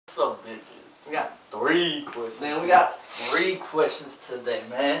So bitches. We got 3 questions. Man, we got 3 questions today,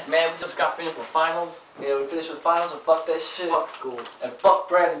 man. Man, we just got finished with finals. Yeah, we finished with finals and fuck that shit. Fuck school. And fuck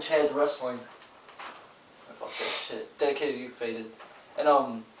Brad and Chad's wrestling. And fuck that shit. Dedicated to you, Faded.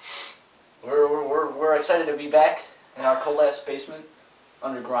 And we're excited to be back in our cold-ass basement,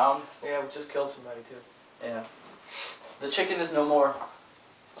 underground. Yeah, we just killed somebody too. Yeah. The chicken is no more.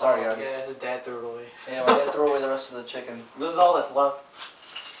 Sorry, guys. Yeah, his dad threw it away. Yeah, my dad threw away the rest of the chicken. This is all that's left.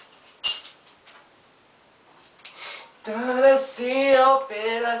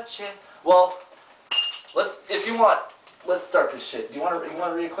 Well, let's start this shit. You want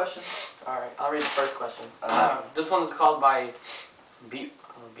to read a question? Alright, I'll read the first question. This one's called by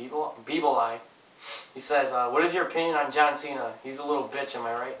Beeble. He says, what is your opinion on John Cena? He's a little bitch, am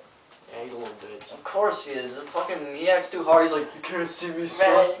I right? Yeah, he's a little bitch. Of course he is. He acts too hard. He's like, you can't see me, son.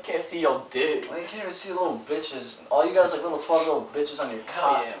 Man, you can't see your dick. Well, you can't even see little bitches. All you got is like little 12-year-old bitches on your Hell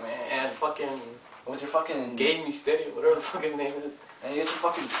cock. yeah, man. And fucking... With your fucking... Gave me steady, whatever the fuck his name is. And you get your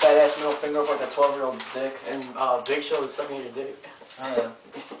fucking fat-ass middle finger up like a 12-year-old dick. And Big Show is sucking your dick. Oh,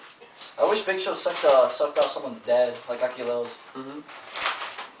 yeah. I wish Big Show sucked out someone's dad, like Akilo's.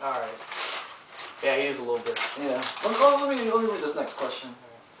 Alright. Yeah, he is a little bit. Yeah. Let me read this next question.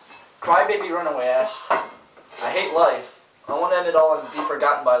 Crybaby Runaway asked, I hate life. I want to end it all and be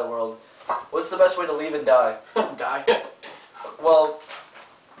forgotten by the world. What's the best way to leave and die? Die? Well,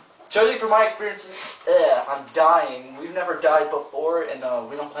 judging from my experiences, I'm dying. We've never died before, and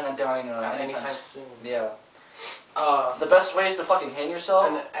we don't plan on dying anytime soon. Yeah. The best way is to fucking hang yourself.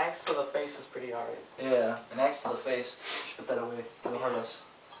 And the axe to the face is pretty hard. Yeah, an axe to the face. You should put that away. It'll hurt us.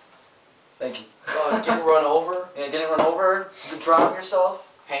 Thank you. Getting run over. Yeah, getting run over. Drown yourself.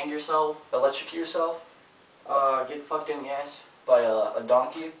 Hang yourself. Electrocute yourself. Get fucked in the ass. By a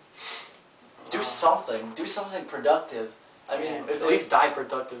donkey. Do something. Do something productive. I mean, yeah, at least die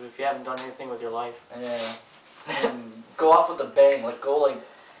productive if you haven't done anything with your life. Yeah. And go off with a bang. Go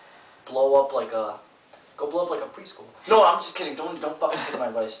blow up like a preschool. No, I'm just kidding. Don't fucking take my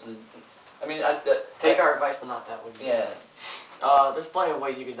advice. I mean, take our advice, but not that way. Yeah. There's plenty of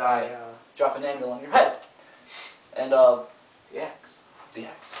ways you could die. Drop an anvil on your head. And the axe. The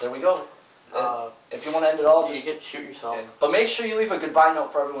axe. There we go. If you want to end it all, you get to shoot yourself. Yeah. But make sure you leave a goodbye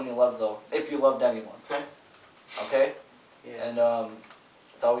note for everyone you love, though. If you loved anyone. Okay. Okay. Yeah. And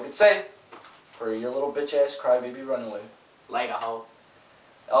that's all we could say for your little bitch ass crybaby runaway. Like a hoe.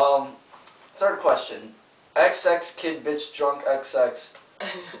 Third question. XX kid bitch drunk XX.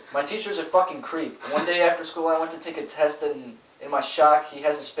 My teacher's a fucking creep. One day after school I went to take a test and in my shock he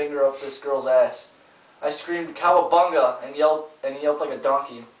has his finger up this girl's ass. I screamed cowabunga and he yelped like a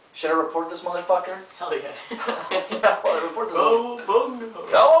donkey. Should I report this motherfucker? Hell yeah. Yeah, report this Cowabunga.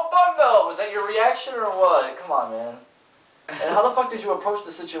 Cowabunga! Was that your reaction or what? Come on, man. And how the fuck did you approach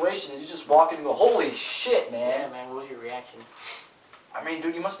the situation? Did you just walk in and go, holy shit, man? Yeah, man, what was your reaction? I mean,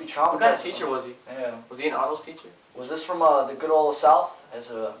 dude, you must be traumatized. What kind of teacher was he? Yeah. Was he an autos teacher? Was this from the good old South?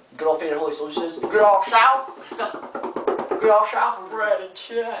 As a good old Faded Holy Soldier says, good old South? Good old South? Brad and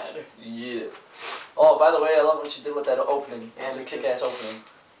Chad. Yeah. Oh, by the way, I love what you did with that opening. Yeah, it's a kick-ass opening.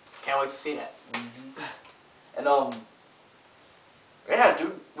 Can't wait to see that. And, yeah,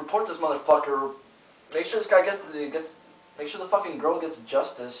 dude, report this motherfucker. Make sure this guy make sure the fucking girl gets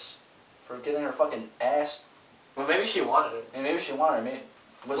justice for getting her fucking ass. Well, maybe she wanted it. And maybe she wanted it.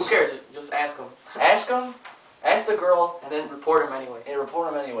 Who cares? Just ask him. Ask him? Ask the girl. And then report him anyway. Yeah,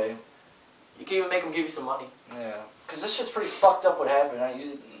 report him anyway. You can even make him give you some money. Yeah. Because this shit's pretty fucked up what happened.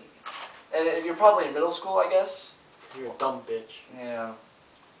 And you're probably in middle school, I guess? You're a dumb bitch. Yeah.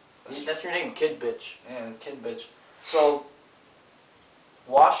 That's your name, kid bitch. Yeah, kid bitch. So,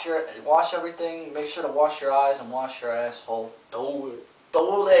 wash everything. Make sure to wash your eyes and wash your asshole. Do it.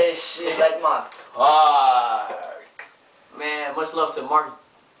 Do that shit like my cock. Man, much love to Mark.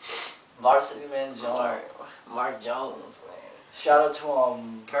 Varsity Man Jones. Mark Jones, man. Shout out to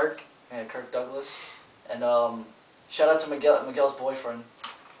Kirk. Yeah, Kirk Douglas. And shout out to Miguel's boyfriend.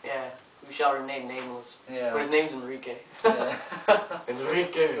 Yeah, we shall remain nameless. Yeah. But his name's Enrique. Yeah.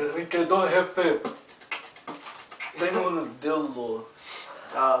 Enrique, don't have faith. They know the dildo.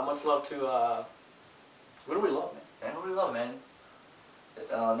 Much love to who do we love, man? Man, who do we love, man?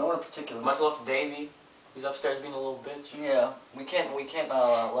 No one in particular. Much love to Davey. He's upstairs being a little bitch. Yeah, we can't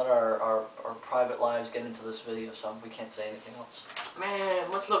let our private lives get into this video, so we can't say anything else. Man,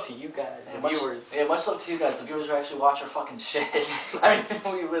 much love to you guys, the viewers. Yeah, much love to you guys, the viewers who actually watch our fucking shit. I mean,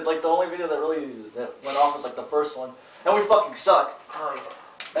 the only video that went off was like the first one, and we fucking suck. Oh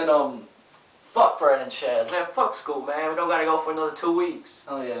yeah. And fuck Brad and Chad. Man, fuck school, man. We don't gotta go for another 2 weeks.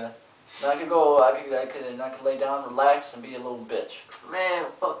 Oh yeah. I could lay down, relax, and be a little bitch. Man,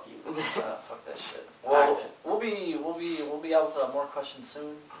 fuck you. out with more questions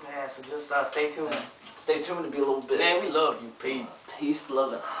soon. Yeah, so just stay tuned. Yeah. Stay tuned to be a little bit. Man, we love you. Peace. Peace,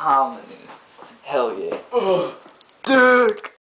 love, and harmony. Hell yeah. Dick.